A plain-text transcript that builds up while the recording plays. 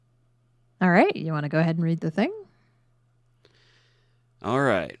All right. You want to go ahead and read the thing? All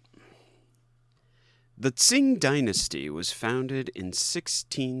right. The Qing dynasty was founded in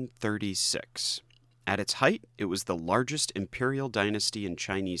 1636. At its height, it was the largest imperial dynasty in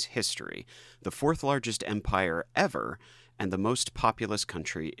Chinese history, the fourth largest empire ever, and the most populous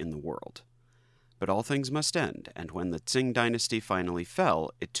country in the world. But all things must end, and when the Qing dynasty finally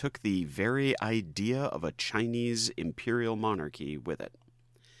fell, it took the very idea of a Chinese imperial monarchy with it.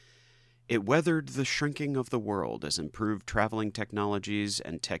 It weathered the shrinking of the world as improved traveling technologies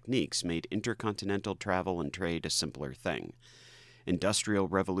and techniques made intercontinental travel and trade a simpler thing. Industrial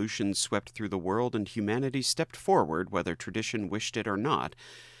revolutions swept through the world, and humanity stepped forward, whether tradition wished it or not.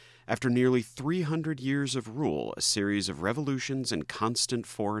 After nearly 300 years of rule, a series of revolutions and constant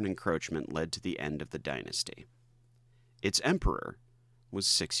foreign encroachment led to the end of the dynasty. Its emperor was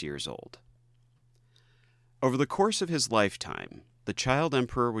 6 years old. Over the course of his lifetime, the child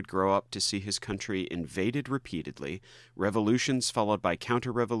emperor would grow up to see his country invaded repeatedly, revolutions followed by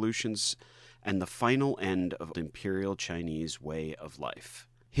counter-revolutions, and the final end of imperial Chinese way of life.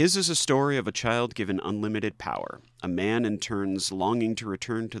 His is a story of a child given unlimited power, a man in turns longing to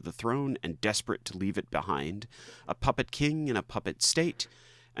return to the throne and desperate to leave it behind, a puppet king in a puppet state,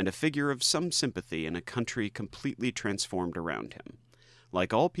 and a figure of some sympathy in a country completely transformed around him.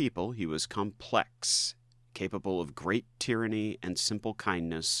 Like all people, he was complex, capable of great tyranny and simple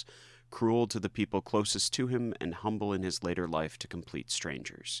kindness, cruel to the people closest to him, and humble in his later life to complete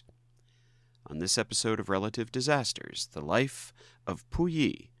strangers. On this episode of Relative Disasters, the life of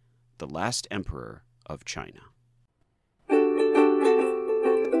Puyi, the last emperor of China.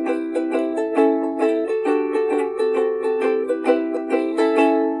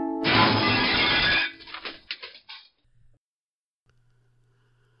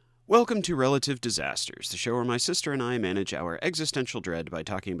 Welcome to Relative Disasters, the show where my sister and I manage our existential dread by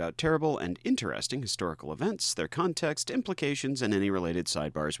talking about terrible and interesting historical events, their context, implications, and any related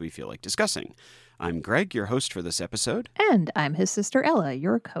sidebars we feel like discussing. I'm Greg, your host for this episode. And I'm his sister Ella,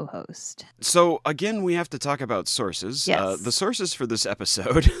 your co-host. So, again, we have to talk about sources. Yes. The sources for this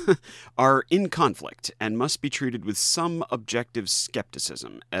episode are in conflict and must be treated with some objective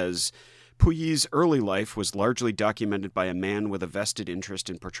skepticism, as Puyi's early life was largely documented by a man with a vested interest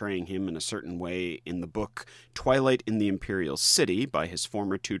in portraying him in a certain way in the book Twilight in the Imperial City by his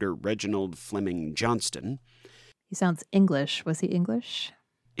former tutor Reginald Fleming Johnston. He sounds English. Was he English?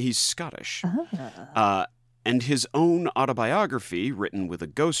 He's Scottish. Ah. And his own autobiography, written with a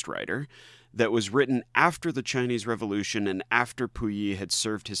ghostwriter, that was written after the Chinese Revolution and after Puyi had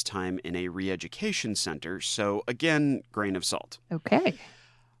served his time in a re-education center. So, again, grain of salt. Okay.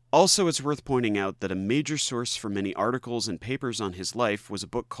 Also, it's worth pointing out that a major source for many articles and papers on his life was a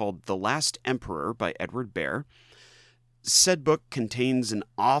book called The Last Emperor by Edward Bear. Said book contains an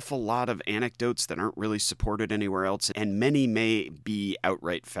awful lot of anecdotes that aren't really supported anywhere else, and many may be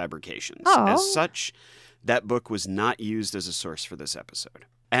outright fabrications. Oh. As such, that book was not used as a source for this episode.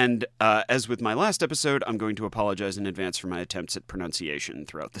 And as with my last episode, I'm going to apologize in advance for my attempts at pronunciation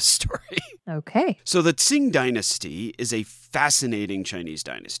throughout this story. Okay. So the Qing dynasty is a fascinating Chinese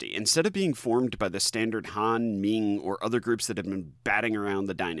dynasty. Instead of being formed by the standard Han, Ming, or other groups that have been batting around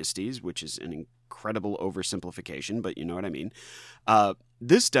the dynasties, which is an incredible oversimplification, but you know what I mean,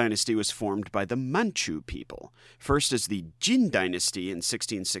 this dynasty was formed by the Manchu people, first as the Jin dynasty in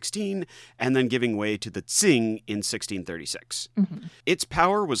 1616, and then giving way to the Qing in 1636. Mm-hmm. Its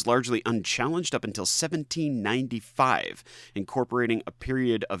power was largely unchallenged up until 1795, incorporating a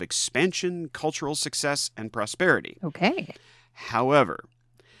period of expansion, cultural success, and prosperity. Okay. However,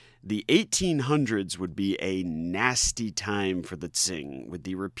 the 1800s would be a nasty time for the Qing, with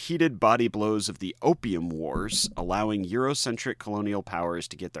the repeated body blows of the Opium Wars allowing Eurocentric colonial powers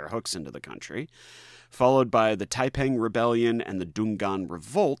to get their hooks into the country, followed by the Taiping Rebellion and the Dungan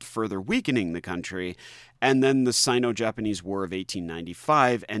Revolt further weakening the country, and then the Sino-Japanese War of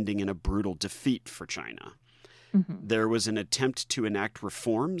 1895 ending in a brutal defeat for China. Mm-hmm. There was an attempt to enact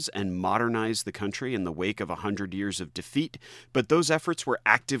reforms and modernize the country in the wake of 100 years of defeat, but those efforts were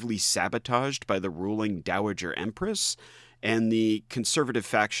actively sabotaged by the ruling Dowager Empress and the conservative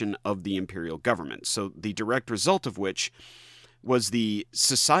faction of the imperial government. So the direct result of which was the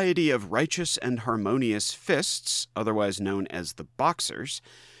Society of Righteous and Harmonious Fists, otherwise known as the Boxers,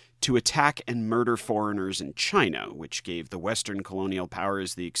 to attack and murder foreigners in China, which gave the Western colonial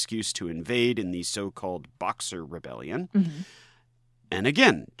powers the excuse to invade in the so-called Boxer Rebellion. Mm-hmm. And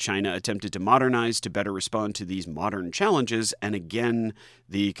again, China attempted to modernize to better respond to these modern challenges, and again,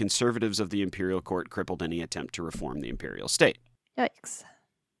 the conservatives of the imperial court crippled any attempt to reform the imperial state. Yikes.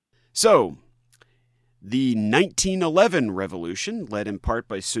 So, The 1911 revolution, led in part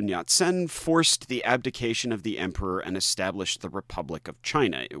by Sun Yat-sen, forced the abdication of the emperor and established the Republic of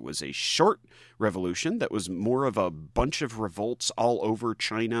China. It was a short revolution that was more of a bunch of revolts all over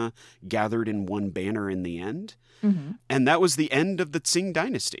China gathered in one banner in the end. Mm-hmm. And that was the end of the Qing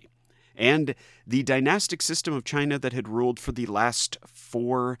dynasty and the dynastic system of China that had ruled for the last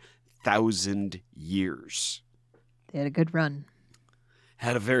 4,000 years. They had a good run.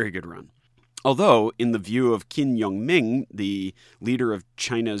 Had a very good run. Although, in the view of Qin Yongming, the leader of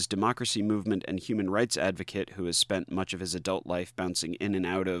China's democracy movement and human rights advocate who has spent much of his adult life bouncing in and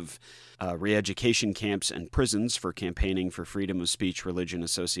out of re-education camps and prisons for campaigning for freedom of speech, religion,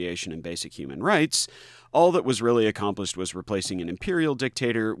 association, and basic human rights, all that was really accomplished was replacing an imperial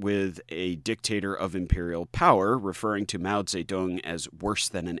dictator with a dictator of imperial power, referring to Mao Zedong as worse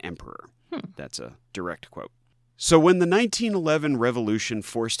than an emperor. That's a direct quote. So when the 1911 revolution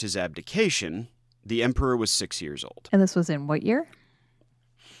forced his abdication, the emperor was 6 years old. And this was in what year?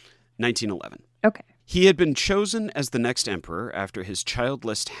 1911. Okay. He had been chosen as the next emperor after his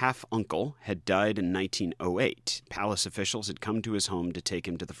childless half-uncle had died in 1908. Palace officials had come to his home to take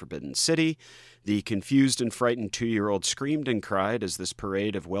him to the Forbidden City. The confused and frightened 2-year-old screamed and cried as this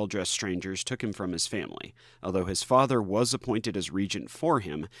parade of well-dressed strangers took him from his family. Although his father was appointed as regent for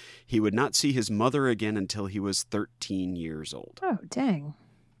him, he would not see his mother again until he was 13 years old. Oh, dang.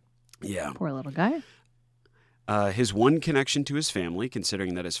 Yeah. Poor little guy. His one connection to his family,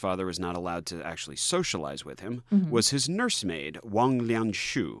 considering that his father was not allowed to actually socialize with him, was his nursemaid, Wang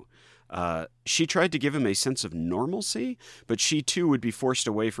Lianshu. She tried to give him a sense of normalcy, but she too would be forced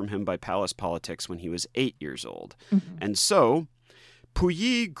away from him by palace politics when he was 8 years old. And so,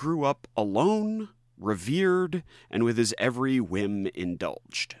 Puyi grew up alone, revered, and with his every whim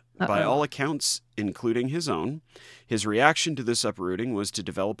indulged. By all accounts, including his own, his reaction to this uprooting was to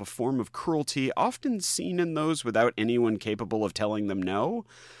develop a form of cruelty often seen in those without anyone capable of telling them no.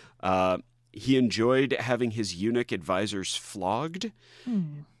 He enjoyed having his eunuch advisors flogged.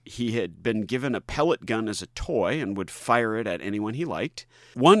 He had been given a pellet gun as a toy and would fire it at anyone he liked.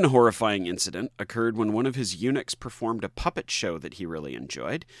 One horrifying incident occurred when one of his eunuchs performed a puppet show that he really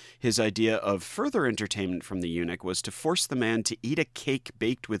enjoyed. His idea of further entertainment from the eunuch was to force the man to eat a cake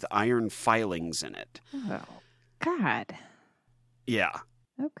baked with iron filings in it. Oh, God. Yeah.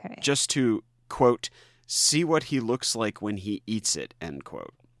 Okay. Just to, quote, see what he looks like when he eats it, end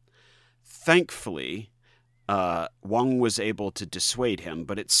quote. Thankfully, Wang was able to dissuade him,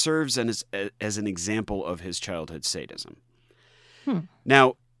 but it serves as an example of his childhood sadism.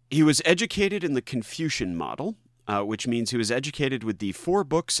 Now, he was educated in the Confucian model, which means he was educated with the 4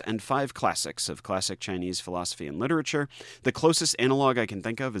 books and 5 classics of classic Chinese philosophy and literature. The closest analog I can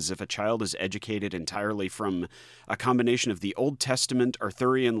think of is if a child is educated entirely from a combination of the Old Testament,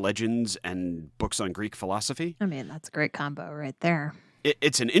 Arthurian legends, and books on Greek philosophy. I mean, that's a great combo right there.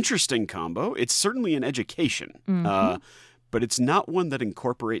 It's an interesting combo. It's certainly an education, but it's not one that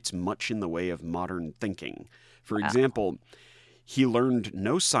incorporates much in the way of modern thinking. For example, he learned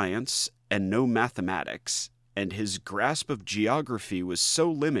no science and no mathematics, and his grasp of geography was so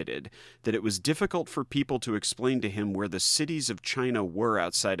limited that it was difficult for people to explain to him where the cities of China were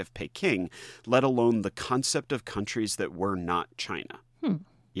outside of Peking, let alone the concept of countries that were not China.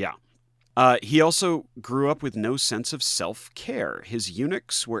 Yeah. He also grew up with no sense of self-care. His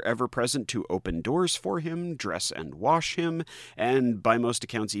eunuchs were ever present to open doors for him, dress and wash him, and by most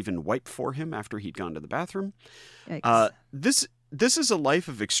accounts even wipe for him after he'd gone to the bathroom. This is a life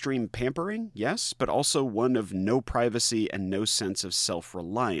of extreme pampering, yes, but also one of no privacy and no sense of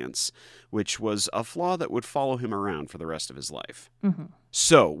self-reliance, which was a flaw that would follow him around for the rest of his life.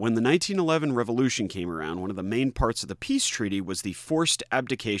 So, when the 1911 revolution came around, one of the main parts of the peace treaty was the forced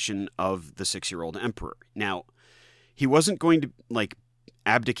abdication of the 6-year-old emperor. Now, he wasn't going to,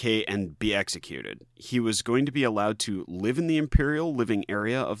 abdicate and be executed. He was going to be allowed to live in the imperial living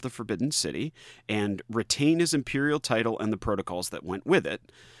area of the Forbidden City and retain his imperial title and the protocols that went with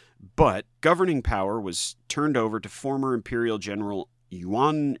it. But governing power was turned over to former imperial general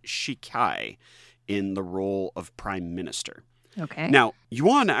Yuan Shikai in the role of prime minister. Okay. Now,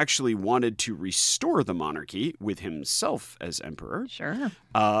 Yuan actually wanted to restore the monarchy with himself as emperor. Sure.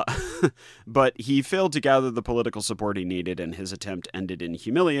 But he failed to gather the political support he needed, and his attempt ended in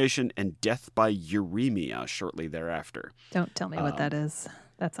humiliation and death by uremia shortly thereafter. Don't tell me what that is.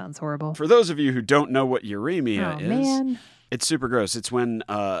 That sounds horrible. For those of you who don't know what uremia is, man. It's super gross. It's when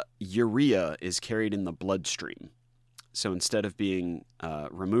urea is carried in the bloodstream. So instead of being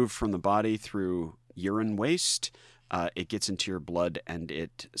removed from the body through urine waste, it gets into your blood and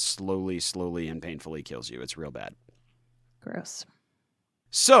it slowly and painfully kills you. It's real bad. Gross.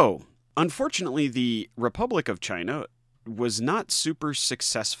 So, Unfortunately, the Republic of China was not super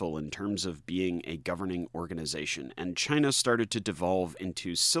successful in terms of being a governing organization, and China started to devolve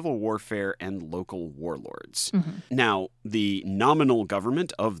into civil warfare and local warlords. Now, the nominal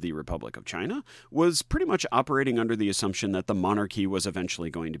government of the Republic of China was pretty much operating under the assumption that the monarchy was eventually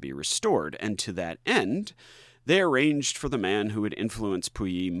going to be restored, and to that end, they arranged for the man who would influence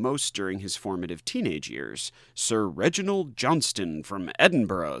Puyi most during his formative teenage years. Sir Reginald Johnston from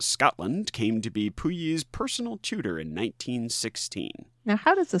Edinburgh, Scotland, came to be Puyi's personal tutor in 1916. Now,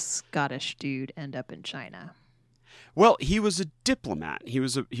 how does a Scottish dude end up in China? Well, he was a diplomat. He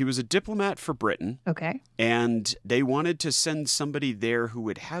was a diplomat for Britain. Okay. And they wanted to send somebody there who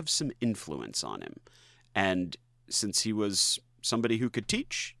would have some influence on him. And since he was somebody who could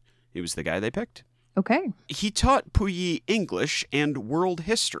teach, he was the guy they picked. Okay. He taught Puyi English and world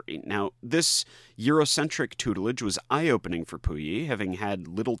history. Now, this Eurocentric tutelage was eye-opening for Puyi, having had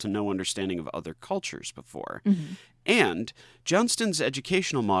little to no understanding of other cultures before. And Johnston's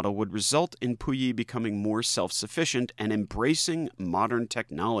educational model would result in Puyi becoming more self-sufficient and embracing modern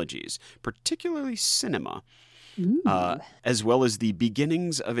technologies, particularly cinema, as well as the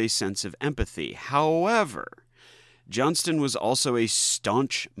beginnings of a sense of empathy. However, Johnston was also a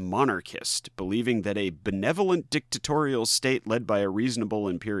staunch monarchist, believing that a benevolent dictatorial state led by a reasonable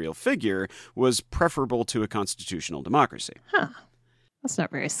imperial figure was preferable to a constitutional democracy. Huh. That's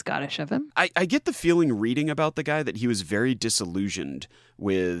not very Scottish of him. I get the feeling reading about the guy that he was very disillusioned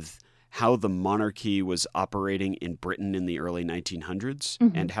with how the monarchy was operating in Britain in the early 1900s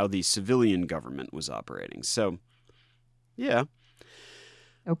and how the civilian government was operating. So, yeah.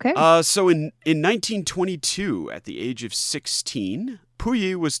 Okay. So in 1922, at the age of 16,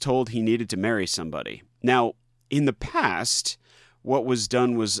 Puyi was told he needed to marry somebody. Now, in the past, what was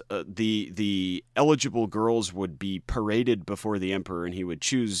done was the eligible girls would be paraded before the emperor, and he would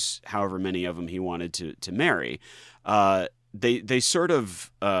choose however many of them he wanted to marry. They sort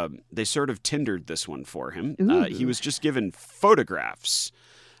of Tindered this one for him. He was just given photographs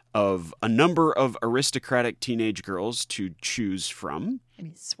of a number of aristocratic teenage girls to choose from. And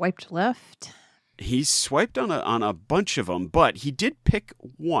he swiped left. He swiped on a bunch of them, but he did pick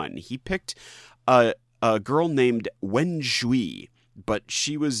one. He picked a girl named Wen Zhui, but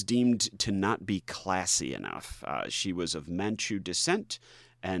she was deemed to not be classy enough. She was of Manchu descent,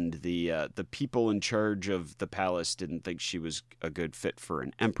 and the people in charge of the palace didn't think she was a good fit for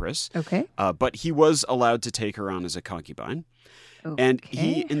an empress. Okay. But he was allowed to take her on as a concubine. Okay. And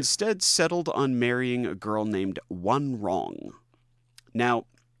he instead settled on marrying a girl named Wan Rong. Now,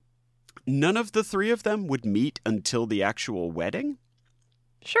 none of the three of them would meet until the actual wedding.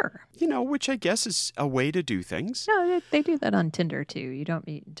 Sure. Which I guess is a way to do things. No, they do that on Tinder, too. You don't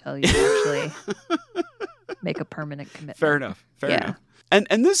meet until you actually make a permanent commitment. Fair enough. Fair enough.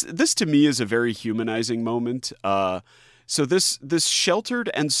 And this to me is a very humanizing moment. So this sheltered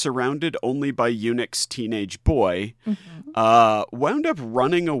and surrounded only by eunuchs teenage boy wound up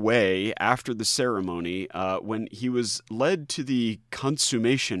running away after the ceremony when he was led to the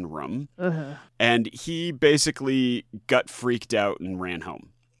consummation room, and he basically got freaked out and ran home.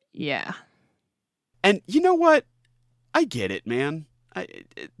 Yeah. And you know what? I get it, man.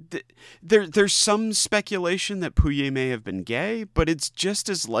 There's some speculation that Puyi may have been gay, but it's just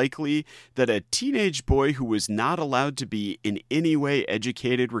as likely that a teenage boy who was not allowed to be in any way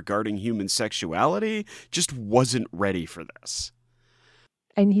educated regarding human sexuality just wasn't ready for this.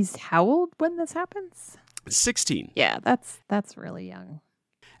 And he's how old when this happens? 16. Yeah, that's really young.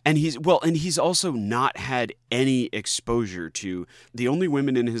 And he's also not had any exposure to, the only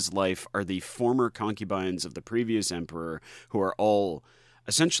women in his life are the former concubines of the previous emperor, who are all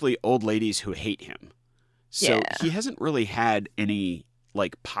essentially old ladies who hate him. So he hasn't really had any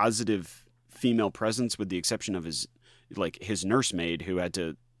positive female presence, with the exception of his nursemaid who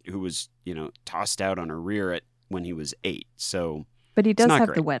was tossed out on her rear when he was 8. So, but he does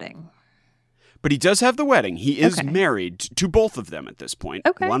have the wedding. But he does have the wedding. He is married to both of them at this point.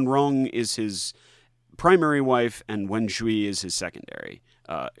 Okay. Wan Rong is his primary wife, and Wen Zhui is his secondary,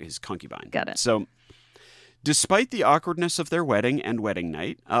 his concubine. Got it. So, despite the awkwardness of their wedding and wedding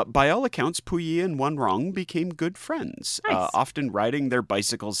night, by all accounts, Puyi and Wan Rong became good friends, Nice. Often riding their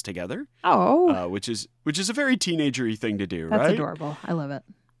bicycles together. Oh. Which is a very teenagery thing to do, That's right? adorable. I love it.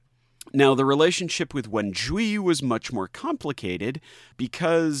 Now, the relationship with Wen Zhui was much more complicated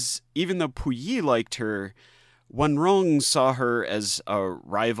because even though Puyi liked her, Wan Rong saw her as a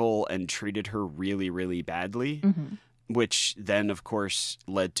rival and treated her really, really badly, which then, of course,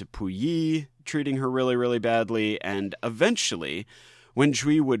 led to Puyi treating her really, really badly, and eventually Wen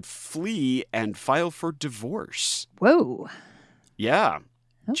Zhui would flee and file for divorce. Whoa. Yeah.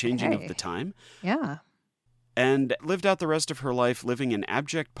 changing of Okay. the time, Yeah. and lived out the rest of her life living in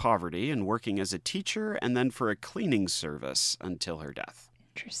abject poverty and working as a teacher and then for a cleaning service until her death.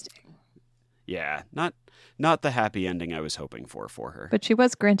 Interesting. Yeah, not the happy ending I was hoping for her. But she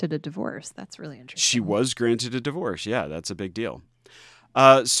was granted a divorce. That's really interesting. She was granted a divorce. Yeah, that's a big deal.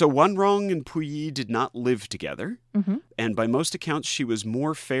 So Wanrong and Puyi did not live together, Mm-hmm. and by most accounts, she was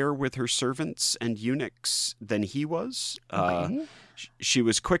more fair with her servants and eunuchs than he was. Okay. She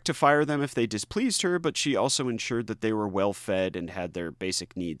was quick to fire them if they displeased her, but she also ensured that they were well fed and had their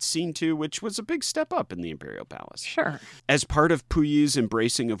basic needs seen to, which was a big step up in the imperial palace. Sure. As part of Puyi's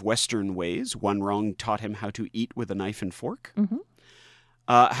embracing of Western ways, Wanrong taught him how to eat with a knife and fork. Mm-hmm.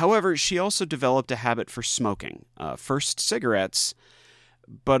 However, she also developed a habit for smoking, first cigarettes,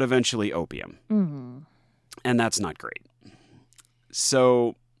 but eventually opium. Mm-hmm. And that's not great.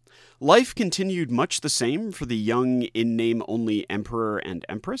 So life continued much the same for the young, in-name only emperor and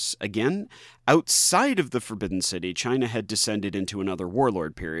empress. Again, outside of the Forbidden City, China had descended into another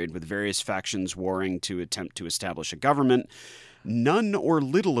warlord period, with various factions warring to attempt to establish a government, none or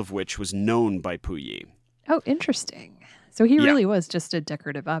little of which was known by Puyi. Oh, interesting. So he Yeah. really was just a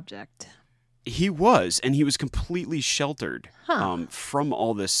decorative object. He was, and he was completely sheltered Huh. from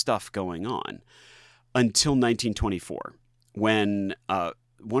all this stuff going on until 1924, when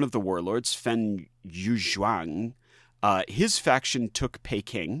one of the warlords, Fen Yuzhuang, his faction took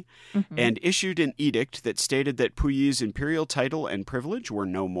Peking Mm-hmm. and issued an edict that stated that Puyi's imperial title and privilege were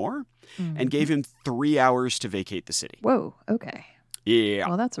no more, and gave him 3 hours to vacate the city. Whoa. Okay. Yeah.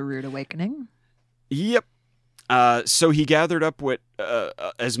 Well, that's a rude awakening. Yep. So he gathered up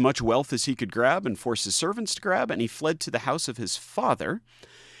as much wealth as he could grab and forced his servants to grab, and he fled to the house of his father,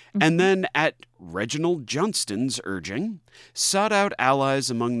 and then, at Reginald Johnston's urging, sought out allies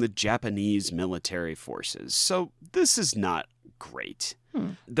among the Japanese military forces. So this is not great.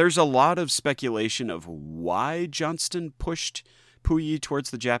 There's a lot of speculation of why Johnston pushed Puyi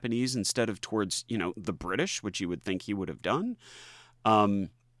towards the Japanese instead of towards, the British, which you would think he would have done.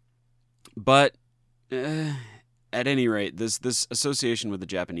 But at any rate, this association with the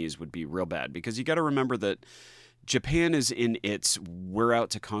Japanese would be real bad, because you got to remember that Japan is in its we're out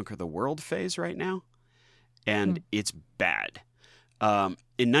to conquer the world phase right now, and it's bad.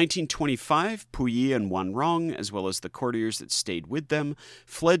 In 1925, Puyi and Wanrong, as well as the courtiers that stayed with them,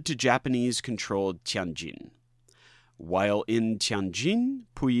 fled to Japanese-controlled Tianjin. While in Tianjin,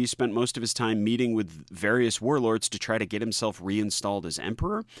 Puyi spent most of his time meeting with various warlords to try to get himself reinstalled as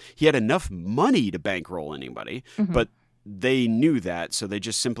emperor. He had enough money to bankroll anybody, but they knew that, so they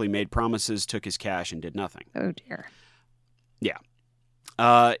just simply made promises, took his cash, and did nothing. Oh, dear. Yeah.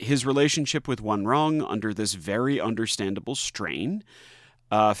 His relationship with Wanrong, under this very understandable strain,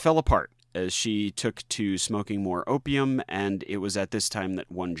 fell apart as she took to smoking more opium, and it was at this time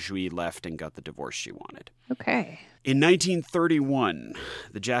that Wan Zhui left and got the divorce she wanted. Okay. In 1931,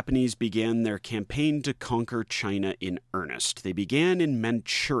 the Japanese began their campaign to conquer China in earnest. They began in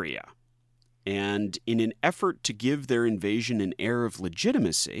Manchuria, and in an effort to give their invasion an air of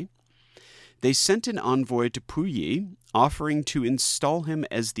legitimacy, they sent an envoy to Puyi, offering to install him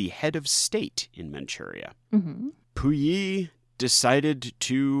as the head of state in Manchuria. Mm-hmm. Puyi decided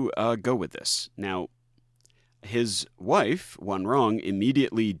to go with this. Now, his wife, Wanrong,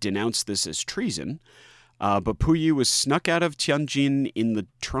 immediately denounced this as treason, but Puyi was snuck out of Tianjin in the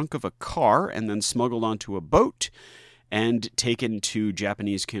trunk of a car and then smuggled onto a boat and taken to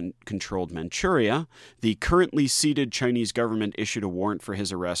Japanese-controlled Manchuria. The currently seated Chinese government issued a warrant for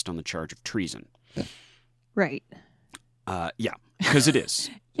his arrest on the charge of treason. Right. Yeah, because it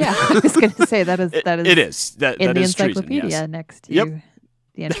is. Yeah, I was going to say that is It is. That in the is treason, encyclopedia yes. next to Yep.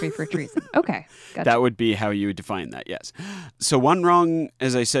 the entry for treason. Okay, gotcha. That would be how you would define that, yes. So Wanrong,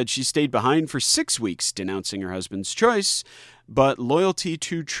 as I said, she stayed behind for 6 weeks, denouncing her husband's choice, but loyalty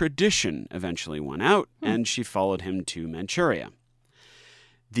to tradition eventually won out, and she followed him to Manchuria.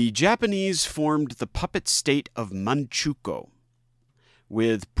 The Japanese formed the puppet state of Manchukuo,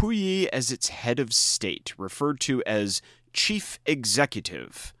 with Puyi as its head of state, referred to as Chief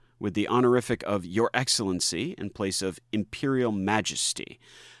Executive, with the honorific of Your Excellency in place of Imperial Majesty.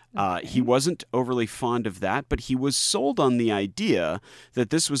 He wasn't overly fond of that, but he was sold on the idea that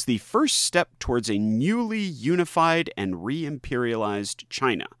this was the first step towards a newly unified and re-imperialized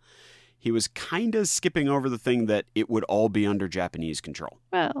China. He was kind of skipping over the thing that it would all be under Japanese control.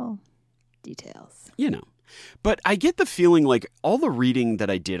 Well, details. But I get the feeling like all the reading that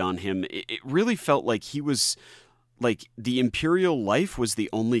I did on him, it really felt like he was... like the imperial life was the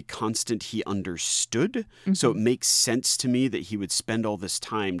only constant he understood. So it makes sense to me that he would spend all this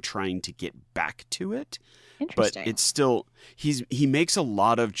time trying to get back to it. But Interesting. it's still, he makes a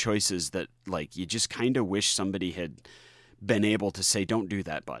lot of choices that, like, you just kind of wish somebody had been able to say, don't do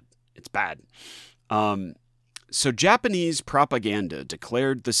that, bud. It's bad. So Japanese propaganda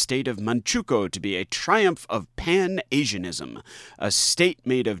declared the state of Manchukuo to be a triumph of Pan-Asianism, a state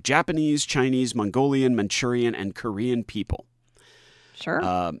made of Japanese, Chinese, Mongolian, Manchurian, and Korean people.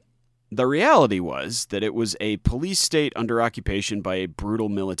 Sure. The reality was that it was a police state under occupation by a brutal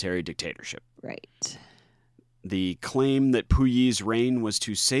military dictatorship. Right. The claim that Puyi's reign was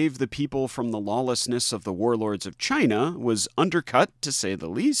to save the people from the lawlessness of the warlords of China was undercut, to say the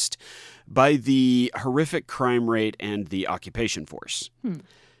least, by the horrific crime rate and the occupation force.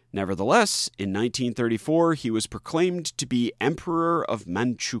 Nevertheless, in 1934, he was proclaimed to be Emperor of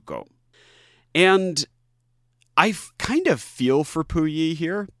Manchukuo. And I kind of feel for Puyi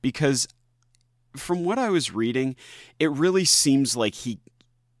here, because from what I was reading, it really seems like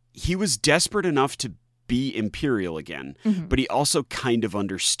he was desperate enough to be imperial again, but he also kind of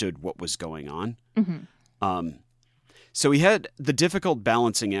understood what was going on. So he had the difficult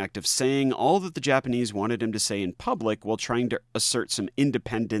balancing act of saying all that the Japanese wanted him to say in public while trying to assert some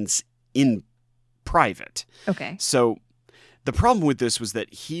independence in private. Okay. So the problem with this was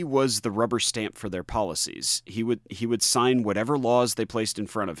that he was the rubber stamp for their policies. He would sign whatever laws they placed in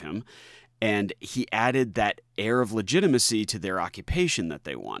front of him, and he added that air of legitimacy to their occupation that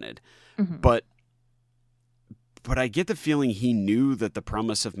they wanted. But I get the feeling he knew that the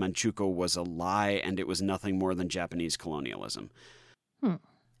promise of Manchukuo was a lie and it was nothing more than Japanese colonialism.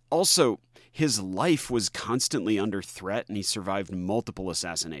 Also, his life was constantly under threat and he survived multiple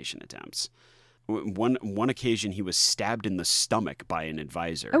assassination attempts. One occasion, he was stabbed in the stomach by an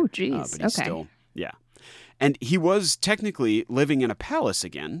advisor. Oh, geez. But he's still, yeah. And he was technically living in a palace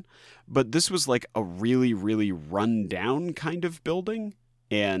again, but this was like a really, really run-down kind of building.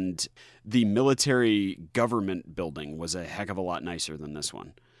 And the military government building was a heck of a lot nicer than this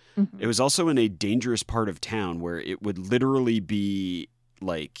one. It was also in a dangerous part of town where it would literally be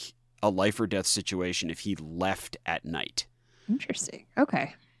like a life or death situation if he left at night. Interesting.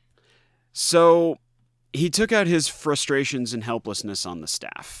 Okay. So he took out his frustrations and helplessness on the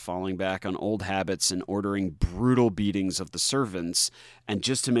staff, falling back on old habits and ordering brutal beatings of the servants. And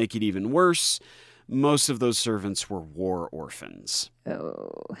just to make it even worse, most of those servants were war orphans.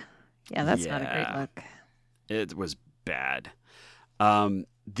 Oh, yeah, that's not a great look. It was bad.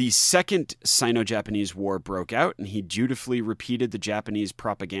 The Second Sino-Japanese War broke out, and he dutifully repeated the Japanese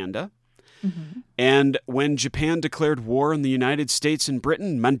propaganda. And when Japan declared war on the United States and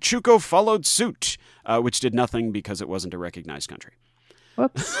Britain, Manchukuo followed suit, which did nothing because it wasn't a recognized country.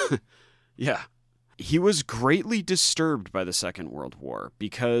 Whoops. Yeah. He was greatly disturbed by the Second World War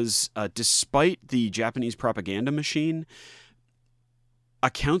because despite the Japanese propaganda machine,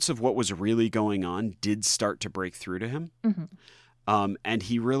 accounts of what was really going on did start to break through to him. And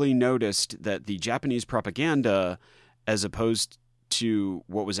he really noticed that the Japanese propaganda, as opposed to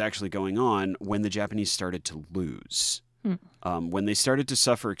what was actually going on, when the Japanese started to lose. When they started to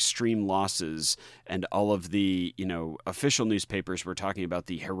suffer extreme losses and all of the, official newspapers were talking about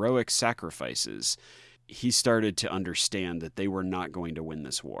the heroic sacrifices, he started to understand that they were not going to win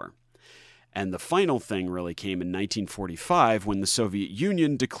this war. And the final thing really came in 1945 when the Soviet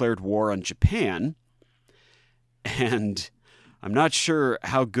Union declared war on Japan. And I'm not sure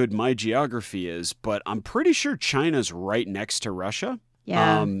how good my geography is, but I'm pretty sure China's right next to Russia.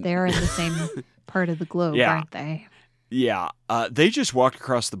 Yeah, they're in the same part of the globe, aren't they? Yeah, they just walked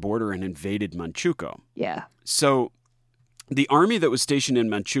across the border and invaded Manchukuo. Yeah. So the army that was stationed in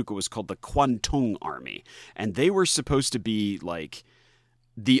Manchukuo was called the Kwantung Army, and they were supposed to be like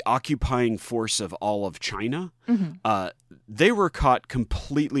the occupying force of all of China. They were caught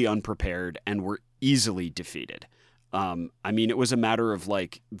completely unprepared and were easily defeated. It was a matter of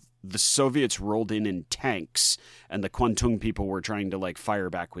like the Soviets rolled in tanks and the Kwantung people were trying to like fire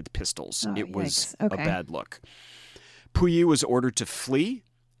back with pistols. It was a bad look. Puyi was ordered to flee,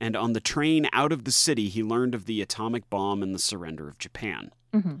 and on the train out of the city, he learned of the atomic bomb and the surrender of Japan.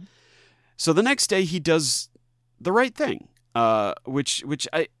 So the next day, he does the right thing,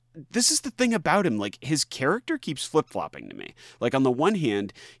 this is the thing about him. Like, his character keeps flip-flopping to me. Like, on the one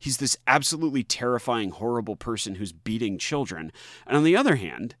hand, he's this absolutely terrifying, horrible person who's beating children. And on the other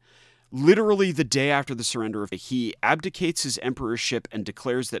hand, literally the day after the surrender, he abdicates his emperorship and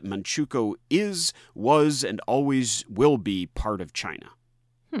declares that Manchukuo was, and always will be part of China.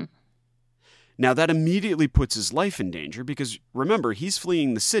 Now, that immediately puts his life in danger because, remember, he's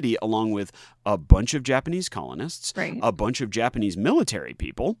fleeing the city along with a bunch of Japanese colonists, a bunch of Japanese military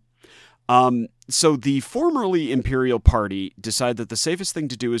people, So the formerly Imperial Party decide that the safest thing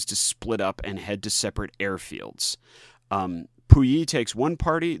to do is to split up and head to separate airfields. Puyi takes one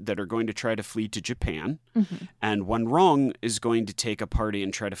party that are going to try to flee to Japan, and Wenrong is going to take a party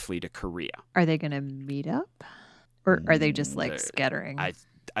and try to flee to Korea. Are they going to meet up? Or are they just like scattering?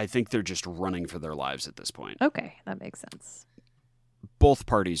 I think they're just running for their lives at this point. Okay, that makes sense. Both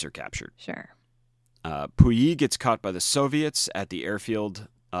parties are captured. Sure. Puyi gets caught by the Soviets at the airfield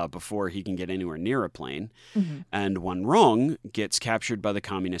before he can get anywhere near a plane. And Wenrong gets captured by the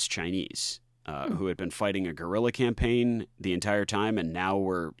Communist Chinese, who had been fighting a guerrilla campaign the entire time, and now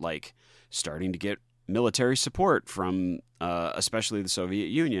were like starting to get military support from especially the Soviet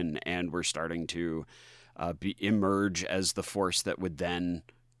Union, and were starting to emerge as the force that would then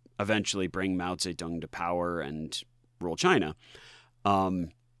eventually bring Mao Zedong to power and rule China.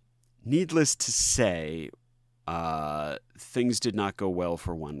 Needless to say, things did not go well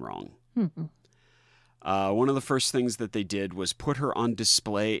for Wenrong. One of the first things that they did was put her on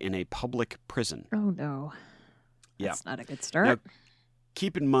display in a public prison. Oh, no. That's not a good start. Now,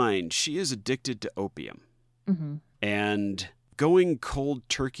 keep in mind, she is addicted to opium. And going cold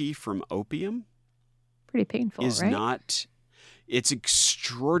turkey from opium pretty painful, is right? not... It's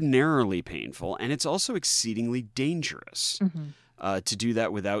extraordinarily painful, and it's also exceedingly dangerous to do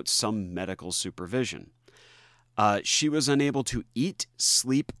that without some medical supervision. She was unable to eat,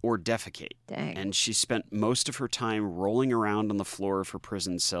 sleep, or defecate. Dang. And she spent most of her time rolling around on the floor of her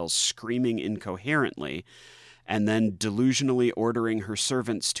prison cells, screaming incoherently, and then delusionally ordering her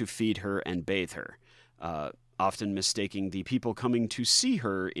servants to feed her and bathe her, often mistaking the people coming to see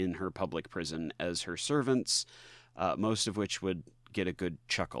her in her public prison as her servants, most of which would get a good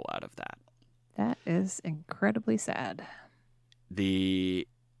chuckle out of that. That is incredibly sad. The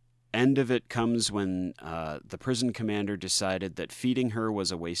end of it comes when the prison commander decided that feeding her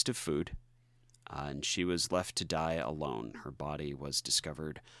was a waste of food, and she was left to die alone. Her body was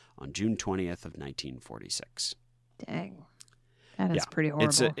discovered on June 20th of 1946. Dang. That is pretty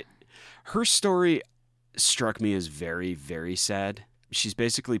horrible. Her story struck me as very, very sad. She's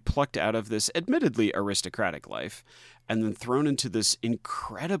basically plucked out of this admittedly aristocratic life and then thrown into this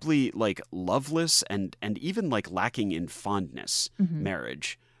incredibly like loveless and even like lacking in fondness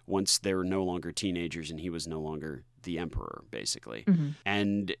marriage once they were no longer teenagers and he was no longer the emperor, basically.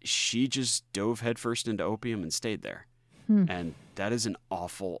 And she just dove headfirst into opium and stayed there. And that is an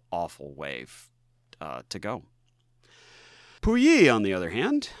awful, awful way to go. Puyi, on the other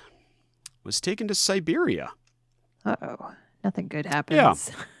hand, was taken to Siberia. Uh-oh. Nothing good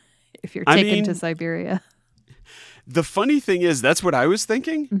happens if you're taken to Siberia. The funny thing is, that's what I was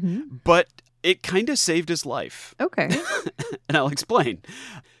thinking, but it kind of saved his life. Okay. And I'll explain.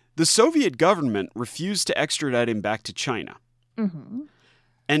 The Soviet government refused to extradite him back to China.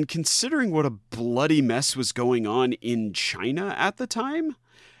 And considering what a bloody mess was going on in China at the time,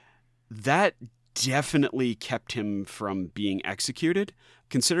 that definitely kept him from being executed,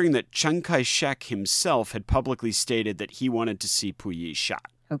 considering that Chiang Kai-shek himself had publicly stated that he wanted to see Puyi shot.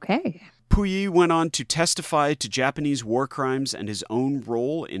 Okay. Puyi went on to testify to Japanese war crimes and his own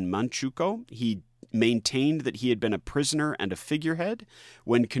role in Manchukuo. He maintained that he had been a prisoner and a figurehead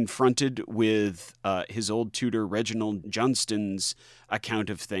when confronted with his old tutor Reginald Johnston's account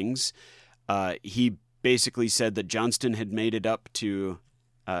of things. He basically said that Johnston had made it up to...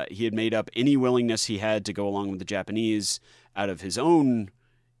 he had made up any willingness he had to go along with the Japanese out of his own,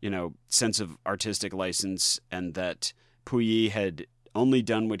 sense of artistic license, and that Puyi had only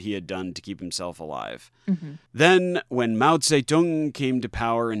done what he had done to keep himself alive. Then, when Mao Zedong came to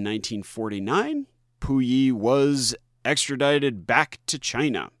power in 1949, Puyi was extradited back to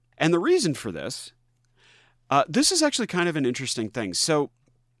China. And the reason for this, this is actually kind of an interesting thing. So,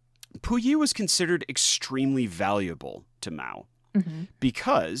 Puyi was considered extremely valuable to Mao.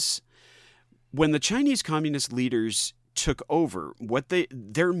 Because when the Chinese communist leaders took over,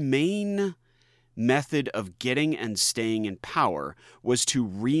 their main method of getting and staying in power was to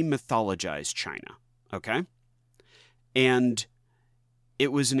re-mythologize China, okay? And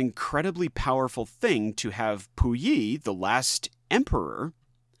it was an incredibly powerful thing to have Puyi, the last emperor,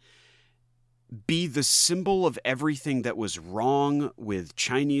 be the symbol of everything that was wrong with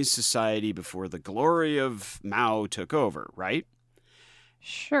Chinese society before the glory of Mao took over, right?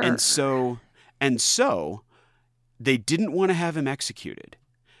 Sure. And so they didn't want to have him executed.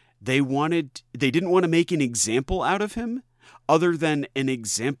 They didn't want to make an example out of him other than an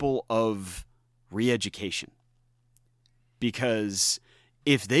example of re-education. Because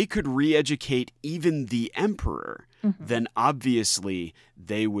if they could re-educate even the emperor, then obviously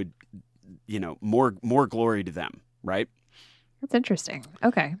they would, more glory to them, right? That's interesting.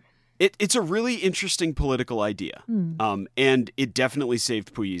 Okay. It's a really interesting political idea. And it definitely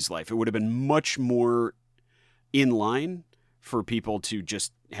saved Puyi's life. It would have been much more in line for people to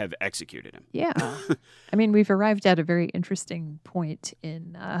just have executed him. Yeah. I mean, we've arrived at a very interesting point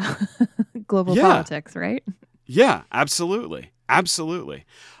in global politics, right? Yeah, absolutely. Absolutely.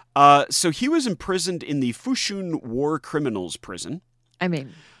 So he was imprisoned in the Fushun War Criminals Prison. I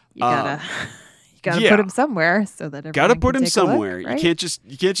mean, you gotta put him somewhere so that everyone gotta put can him take a look, somewhere. right?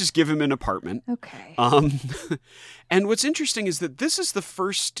 You can't just give him an apartment. Okay. And what's interesting is that this is the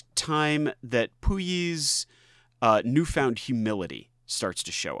first time that Puyi's newfound humility starts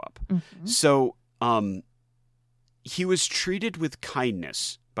to show up. Mm-hmm. So he was treated with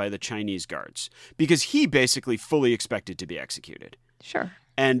kindness by the Chinese guards because he basically fully expected to be executed. Sure.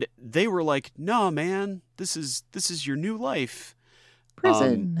 And they were like, "No, man, this is your new life."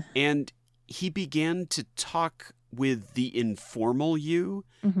 Prison. And he began to talk with the informal you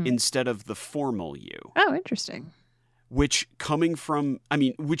instead of the formal you. Oh, interesting. Which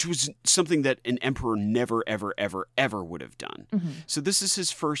which was something that an emperor never, ever, ever, ever would have done. So this is his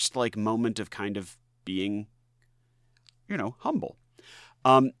first moment of kind of being, humble.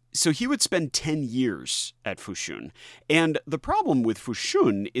 So he would spend 10 years at Fushun. And the problem with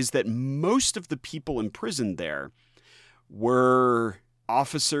Fushun is that most of the people imprisoned there were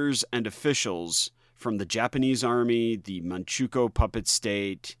officers and officials from the Japanese army, the Manchukuo puppet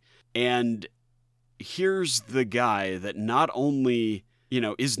state, and here's the guy that not only,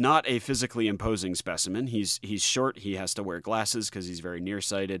 is not a physically imposing specimen. He's short. He has to wear glasses because he's very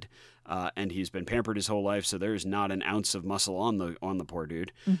nearsighted, and he's been pampered his whole life. So there's not an ounce of muscle on the poor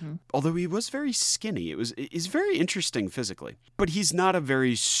dude. Although he was very skinny. He's very interesting physically, but he's not a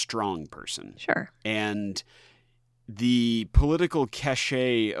very strong person. Sure. And the political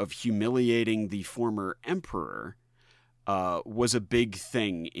cachet of humiliating the former emperor was a big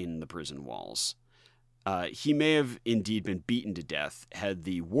thing in the prison walls. He may have indeed been beaten to death had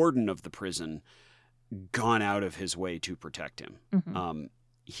the warden of the prison gone out of his way to protect him.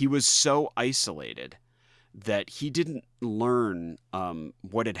 He was so isolated that he didn't learn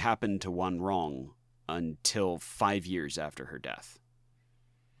what had happened to Wan Rong until 5 years after her death.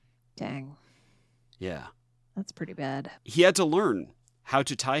 Dang. Yeah. That's pretty bad. He had to learn how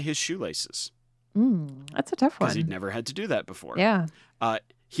to tie his shoelaces. That's a tough one. Because he'd never had to do that before. Yeah.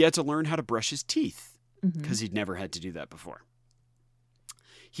 He had to learn how to brush his teeth. Because he'd never had to do that before.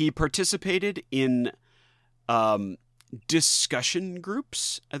 He participated in discussion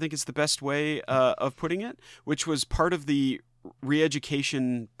groups, I think is the best way of putting it, which was part of the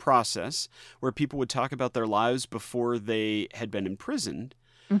re-education process where people would talk about their lives before they had been imprisoned.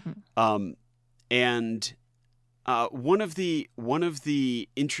 And one of the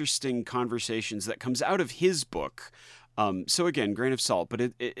interesting conversations that comes out of his book. So again, grain of salt, but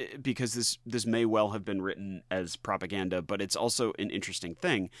it because this may well have been written as propaganda, but it's also an interesting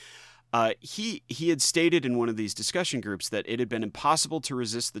thing. He had stated in one of these discussion groups that it had been impossible to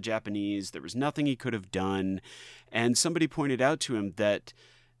resist the Japanese. There was nothing he could have done. And somebody pointed out to him that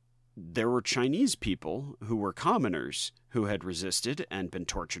there were Chinese people who were commoners who had resisted and been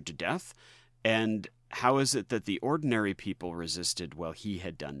tortured to death. And how is it that the ordinary people resisted while he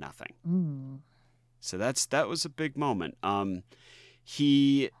had done nothing? So that was a big moment.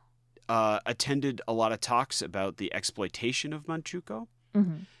 He attended a lot of talks about the exploitation of Manchukuo.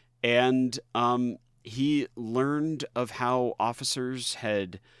 And he learned of how officers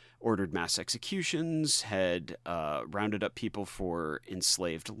had ordered mass executions, had rounded up people for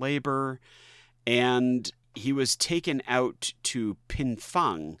enslaved labor. And he was taken out to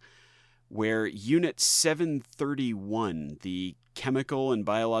Pinfang, where Unit 731, the chemical and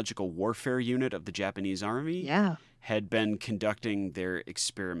biological warfare unit of the Japanese army, had been conducting their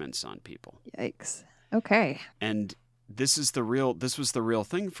experiments on people. Yikes. Okay. And this was the real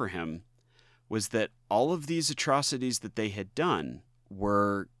thing for him, was that all of these atrocities that they had done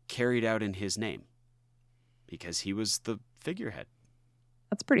were carried out in his name because he was the figurehead.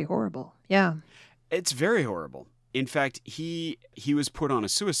 That's pretty horrible. Yeah. It's very horrible. In fact, he was put on a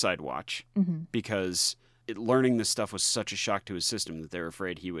suicide watch because learning this stuff was such a shock to his system that they were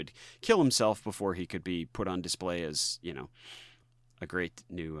afraid he would kill himself before he could be put on display as, a great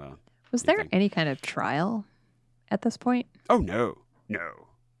new Was there any kind of trial at this point? Oh, no.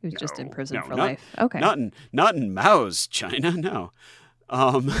 He was just in prison for life. Okay. Not in Mao's China, no.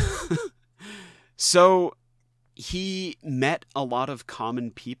 So he met a lot of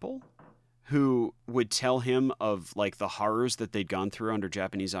common people who would tell him of the horrors that they'd gone through under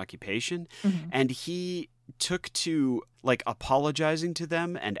Japanese occupation. And he took to apologizing to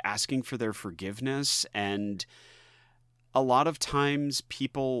them and asking for their forgiveness. And a lot of times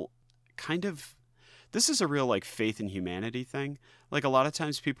people this is a real like faith in humanity thing. Like a lot of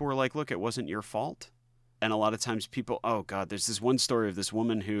times people were like, look, it wasn't your fault. And a lot of times people, oh God, there's this one story of this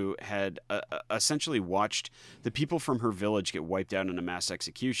woman who had essentially watched the people from her village get wiped out in a mass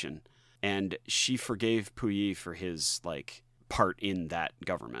execution. And she forgave Puyi for his like part in that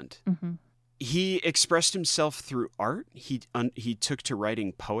government. Mm-hmm. He expressed himself through art. He took to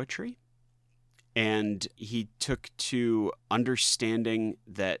writing poetry. And he took to understanding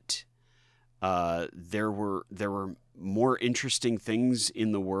that there were more interesting things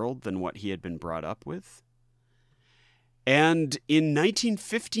in the world than what he had been brought up with. And in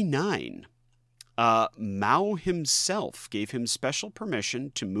 1959, Mao himself gave him special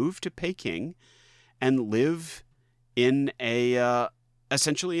permission to move to Peking and live in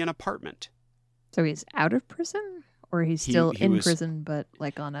essentially an apartment. So he's out of prison, or he's still in prison, but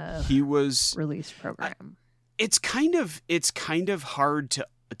like on a release program? It's kind of hard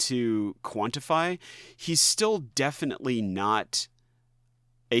to quantify. He's still definitely not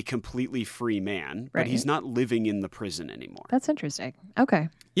a completely free man, but he's not living in the prison anymore. That's interesting. Okay.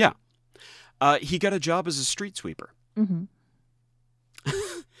 Yeah. He got a job as a street sweeper. Mm-hmm.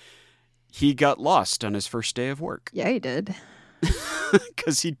 He got lost on his first day of work. Yeah, he did.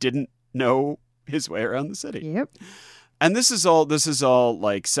 Because he didn't know his way around the city. Yep. And this is all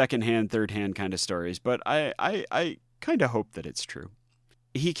like secondhand, thirdhand kind of stories, but I kind of hope that it's true.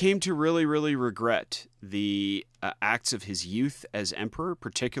 He came to really, really regret the acts of his youth as emperor,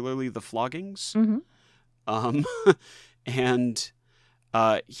 particularly the floggings. Mm-hmm. And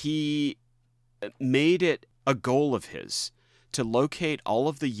he made it a goal of his to locate all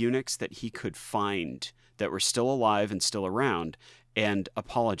of the eunuchs that he could find that were still alive and still around and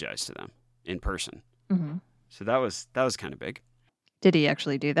apologize to them in person. Mm-hmm. So that was kind of big. Did he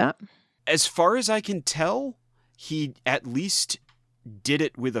actually do that? As far as I can tell, he at least did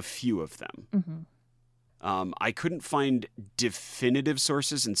it with a few of them. Mm-hmm. I couldn't find definitive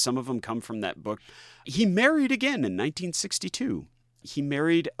sources, and some of them come from that book. He married again in 1962. He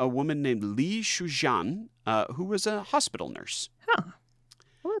married a woman named Li Shujian, who was a hospital nurse. Huh.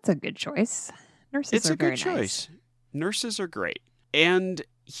 Well, that's a good choice. Nurses are very nice. It's a good choice. Nurses are great. And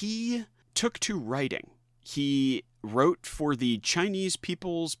he took to writing. He wrote for the Chinese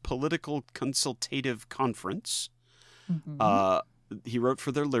People's Political Consultative Conference. Mm-hmm. He wrote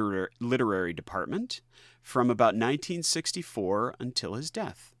for their literary department from about 1964 until his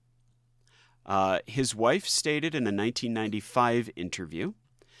death. His wife stated in a 1995 interview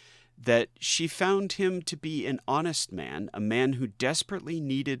that she found him to be an honest man, a man who desperately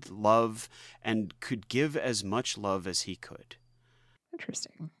needed love and could give as much love as he could.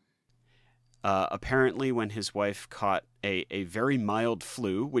 Interesting. Apparently, when his wife caught a very mild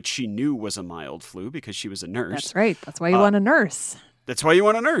flu, which she knew was a mild flu because she was a nurse. That's right. That's why you want a nurse. That's why you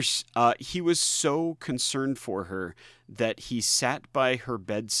want a nurse. He was so concerned for her that he sat by her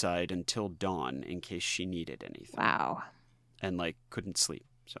bedside until dawn in case she needed anything. Wow. And couldn't sleep.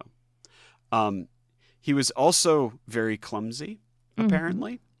 So, he was also very clumsy,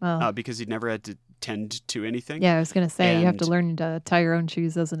 apparently, because he'd never had to tend to anything. Yeah, I was going to say, you have to learn to tie your own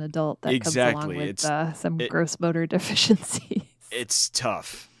shoes as an adult. That comes along with some gross motor deficiencies. It's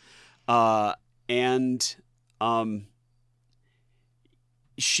tough. And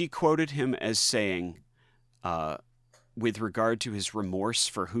she quoted him as saying, with regard to his remorse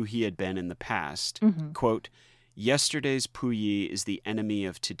for who he had been in the past, quote, "Yesterday's Puyi is the enemy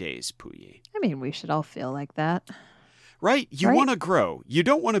of today's Puyi." I mean, we should all feel like that. Right? You want to grow. You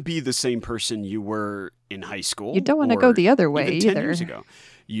don't want to be the same person you were in high school. You don't want to go the other way even 10 either. years ago.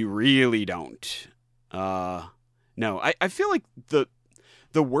 You really don't. No, I feel like the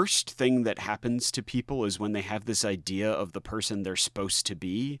worst thing that happens to people is when they have this idea of the person they're supposed to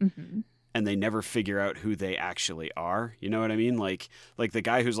be, and they never figure out who they actually are. You know what I mean? Like the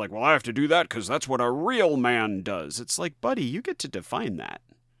guy who's like, well, I have to do that because that's what a real man does. It's like, buddy, you get to define that.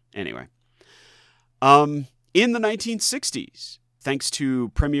 Anyway. In the 1960s, thanks to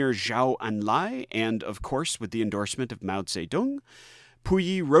Premier Zhou Enlai and, of course, with the endorsement of Mao Zedong,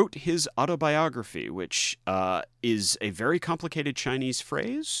 Puyi wrote his autobiography, which is a very complicated Chinese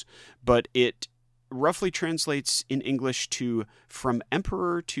phrase, but it roughly translates in English to "from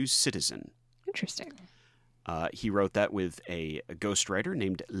emperor to citizen." Interesting. He wrote that with a ghostwriter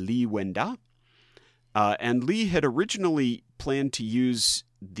named Li Wenda. And Li had originally planned to use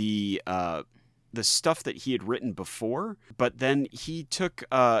the stuff that he had written before, but then he took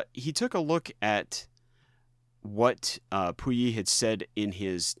a look at what Puyi had said in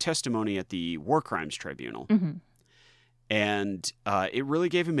his testimony at the War Crimes Tribunal. And it really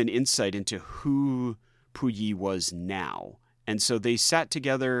gave him an insight into who Puyi was now. And so they sat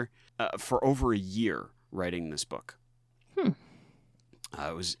together for over a year writing this book. Hmm.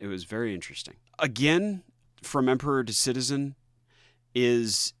 It was very interesting. Again, From Emperor to Citizen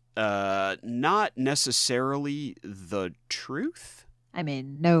is not necessarily the truth. I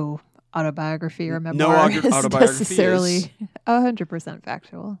mean, no autobiography or No memoir is autobiography necessarily 100%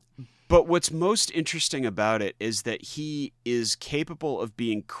 factual. But what's most interesting about it is that he is capable of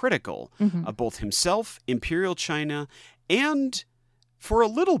being critical of both himself, Imperial China, and for a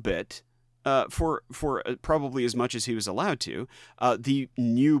little bit, for probably as much as he was allowed to, the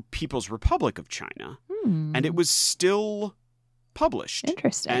new People's Republic of China. And it was still published.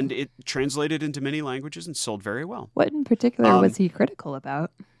 Interesting. And it translated into many languages and sold very well. What in particular was he critical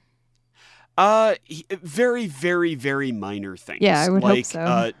about? Very, very, very minor things. Yeah, I would hope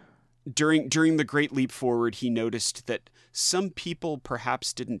so. During the Great Leap Forward, he noticed that some people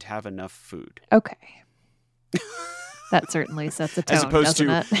perhaps didn't have enough food. Okay. That certainly sets a tone, as opposed to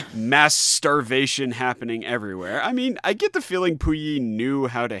it? mass starvation happening everywhere. I mean, I get the feeling Puyi knew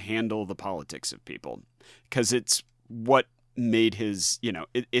how to handle the politics of people, because it's what made his,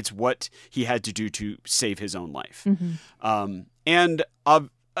 it's what he had to do to save his own life. And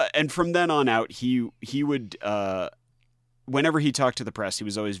from then on out, he would, whenever he talked to the press, he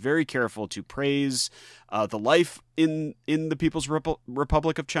was always very careful to praise the life in the People's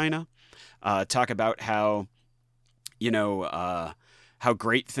Republic of China, talk about how, how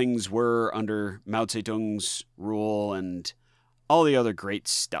great things were under Mao Zedong's rule and all the other great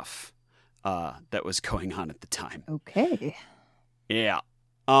stuff that was going on at the time. Okay. Yeah.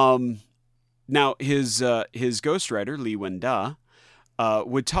 Now, his ghostwriter, Li Wenda,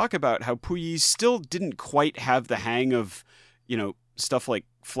 would talk about how Puyi still didn't quite have the hang of, stuff like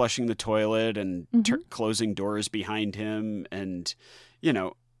flushing the toilet and closing doors behind him. And,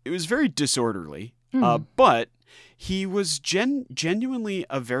 it was very disorderly. But he was genuinely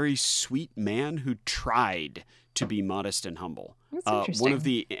a very sweet man who tried to be modest and humble. That's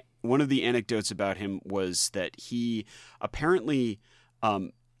interesting. One of the anecdotes about him was that he apparently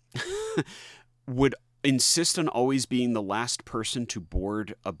would insist on always being the last person to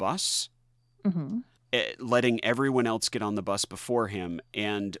board a bus, letting everyone else get on the bus before him.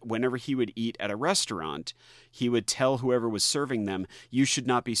 And whenever he would eat at a restaurant, he would tell whoever was serving them, "You should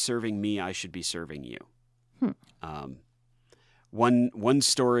not be serving me, I should be serving you." One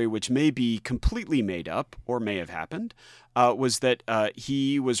story, which may be completely made up or may have happened, was that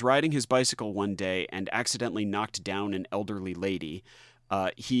he was riding his bicycle one day and accidentally knocked down an elderly lady.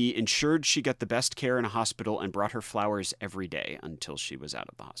 He ensured she got the best care in a hospital and brought her flowers every day until she was out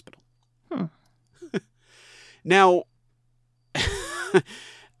of the hospital. Now,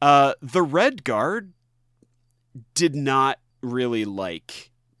 the Red Guard did not really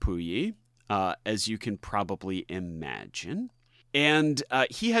like Puyi, as you can probably imagine. And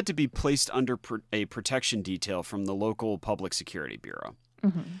he had to be placed under a protection detail from the local public security bureau.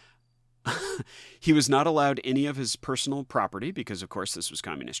 He was not allowed any of his personal property because, of course, this was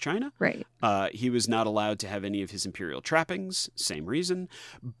communist China. Right. He was not allowed to have any of his imperial trappings. Same reason.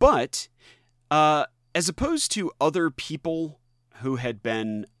 But as opposed to other people who had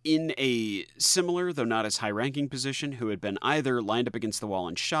been in a similar, though not as high-ranking position, who had been either lined up against the wall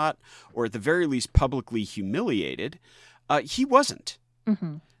and shot, or at the very least publicly humiliated, he wasn't.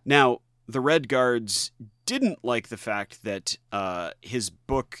 Now, the Red Guards didn't like the fact that his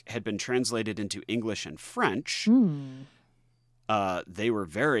book had been translated into English and French. They were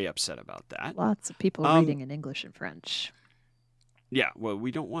very upset about that. Lots of people reading in English and French. Yeah, well,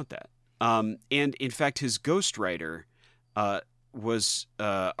 we don't want that. And in fact, his ghostwriter was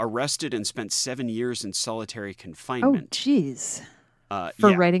arrested and spent 7 years in solitary confinement. Oh, jeez.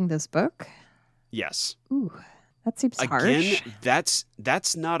 For writing this book? Yes. Ooh, that seems harsh. Again,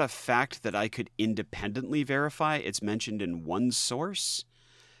 that's not a fact that I could independently verify. It's mentioned in one source,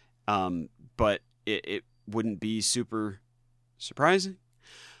 but it wouldn't be super surprising.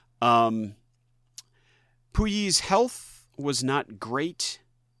 Puyi's health was not great.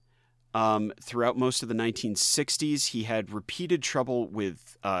 Throughout most of the 1960s, he had repeated trouble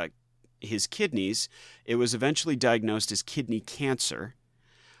with his kidneys. It was eventually diagnosed as kidney cancer.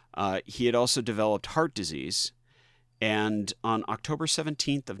 He had also developed heart disease. And on October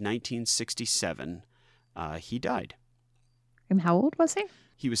 17th of 1967, he died. And how old was he?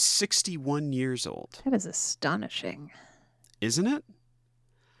 He was 61 years old. That is astonishing. Isn't it?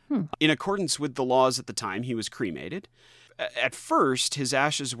 In accordance with the laws at the time, he was cremated. At first, his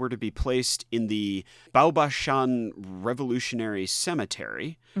ashes were to be placed in the Baobashan Revolutionary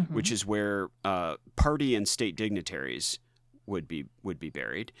Cemetery, which is where party and state dignitaries would be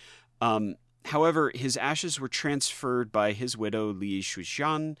buried. However, his ashes were transferred by his widow Li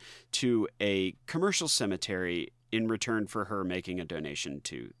Shuxian to a commercial cemetery in return for her making a donation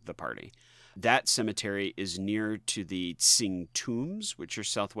to the party. That cemetery is near to the Qing tombs, which are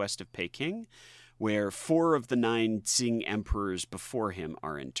southwest of Peking, where 4 of the 9 Qing emperors before him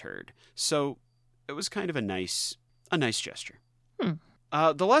are interred. So it was kind of a nice gesture.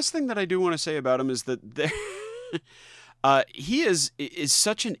 The last thing that I do want to say about him is that he is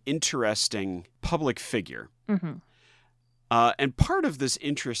such an interesting public figure. Mm-hmm. And part of this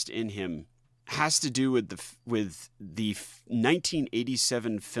interest in him has to do with the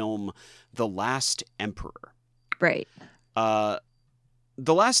 1987 film The Last Emperor. Right. The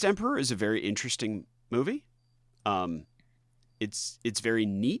Last Emperor is a very interesting movie. It's very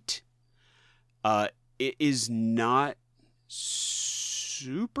neat. It is not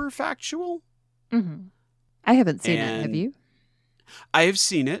super factual. Mm-hmm. I haven't seen it. Have you? I have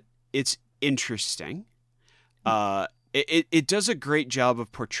seen it. It's interesting. It does a great job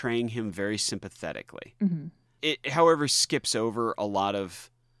of portraying him very sympathetically. Mm-hmm. It, however, skips over a lot of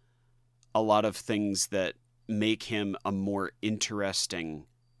things that make him a more interesting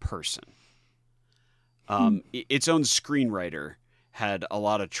person. Its own screenwriter had a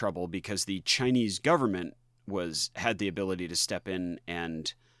lot of trouble because the Chinese government had the ability to step in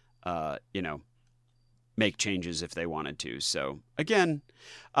and, make changes if they wanted to. So again,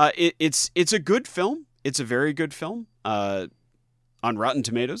 it's a good film. It's a very good film. On Rotten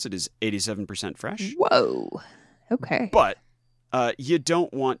Tomatoes, it is 87% fresh. Whoa. Okay. But you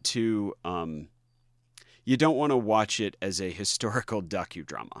don't want to watch it as a historical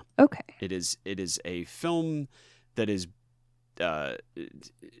docudrama. Okay. It is a film that is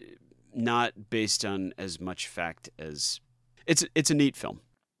not based on as much fact as it's a neat film.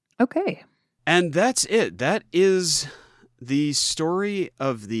 Okay. And that's it. That is the story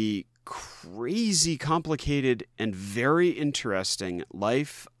of the crazy, complicated, and very interesting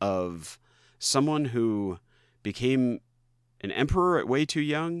life of someone who became an emperor at way too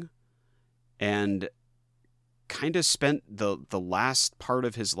young and kind of spent the last part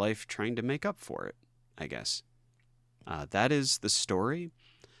of his life trying to make up for it, I guess. That is the story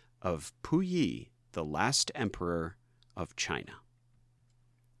of Puyi, the last emperor of China.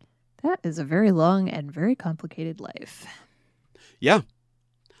 That is a very long and very complicated life. Yeah.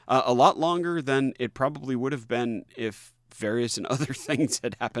 A lot longer than it probably would have been if various and other things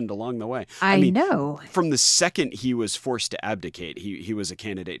had happened along the way. I mean, know. From the second he was forced to abdicate, he was a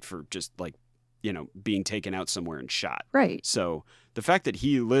candidate for just being taken out somewhere and shot. Right. So the fact that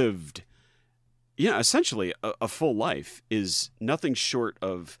he lived, essentially a full life is nothing short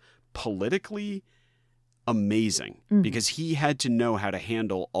of politically amazing, because he had to know how to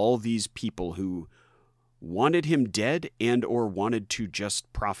handle all these people who wanted him dead and or wanted to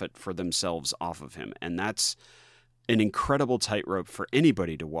just profit for themselves off of him. And that's an incredible tightrope for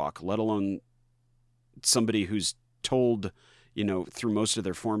anybody to walk, let alone somebody who's told, through most of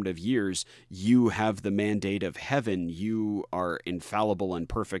their formative years, you have the mandate of heaven. You are infallible and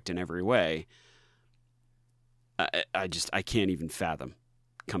perfect in every way. I can't even fathom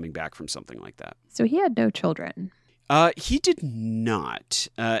coming back from something like that. So he had no children. He did not.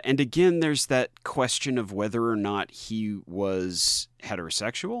 And again, there's that question of whether or not he was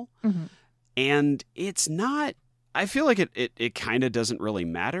heterosexual. Mm-hmm. And it's not, I feel like it kind of doesn't really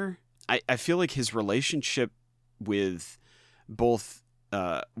matter. I feel like his relationship with both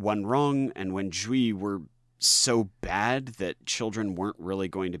Wen Rong and Wen Jui were so bad that children weren't really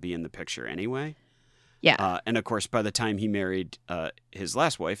going to be in the picture anyway. Yeah. And of course, by the time he married his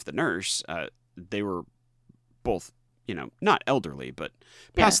last wife, the nurse, they were both, not elderly, but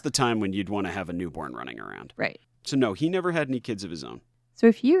past the time when you'd want to have a newborn running around. Right. So no, he never had any kids of his own. So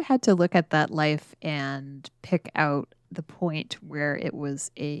if you had to look at that life and pick out the point where it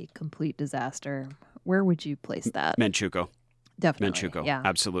was a complete disaster, where would you place that? Manchukuo. Definitely. Manchukuo. Yeah.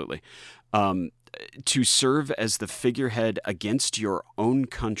 Absolutely. To serve as the figurehead against your own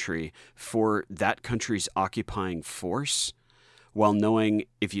country for that country's occupying force, while knowing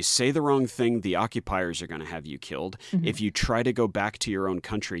if you say the wrong thing, the occupiers are going to have you killed. Mm-hmm. If you try to go back to your own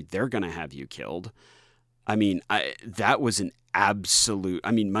country, they're going to have you killed. I mean, that was an absolute...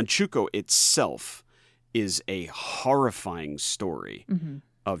 I mean, Manchukuo itself is a horrifying story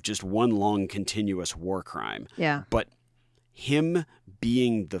of just one long continuous war crime. Yeah. But him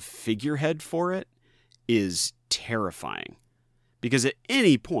being the figurehead for it is terrifying. Because at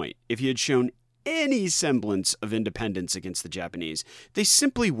any point, if he had shown any semblance of independence against the Japanese, they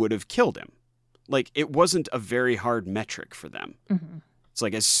simply would have killed him. Like, it wasn't a very hard metric for them. Mm-hmm. It's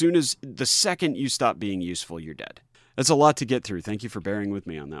like, as soon as the second you stop being useful, you're dead. That's a lot to get through. Thank you for bearing with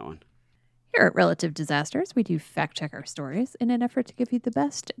me on that one. Here at Relative Disasters, we do fact-check our stories in an effort to give you the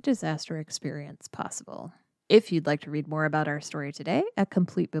best disaster experience possible. If you'd like to read more about our story today, a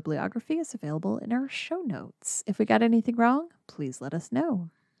complete bibliography is available in our show notes. If we got anything wrong, please let us know.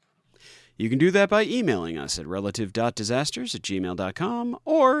 You can do that by emailing us at relative.disasters@gmail.com,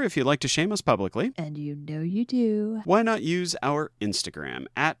 or if you'd like to shame us publicly, And you know you do. why not use our Instagram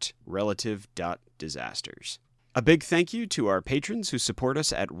at relative.disasters. A big thank you to our patrons who support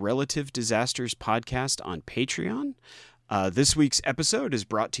us at Relative Disasters Podcast on Patreon. This week's episode is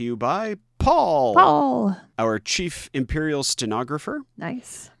brought to you by Paul, our chief imperial stenographer.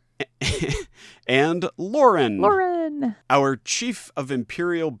 Nice. And Lauren, our chief of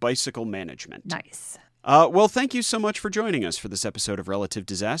imperial bicycle management. Nice. Well, thank you so much for joining us for this episode of Relative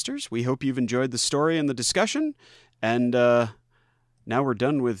Disasters. We hope you've enjoyed the story and the discussion. And now we're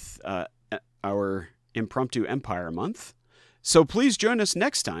done with our impromptu Empire Month. So please join us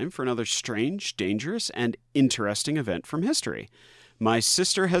next time for another strange, dangerous, and interesting event from history. My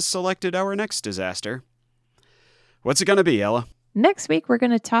sister has selected our next disaster. What's it going to be, Ella? Next week, we're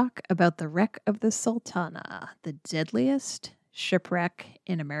going to talk about the wreck of the Sultana, the deadliest shipwreck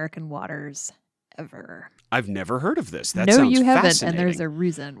in American waters ever. I've never heard of this. That no, sounds you haven't, fascinating. and there's a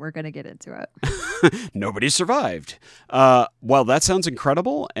reason. We're going to get into it. Nobody survived. Well, that sounds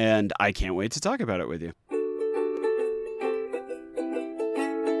incredible, and I can't wait to talk about it with you.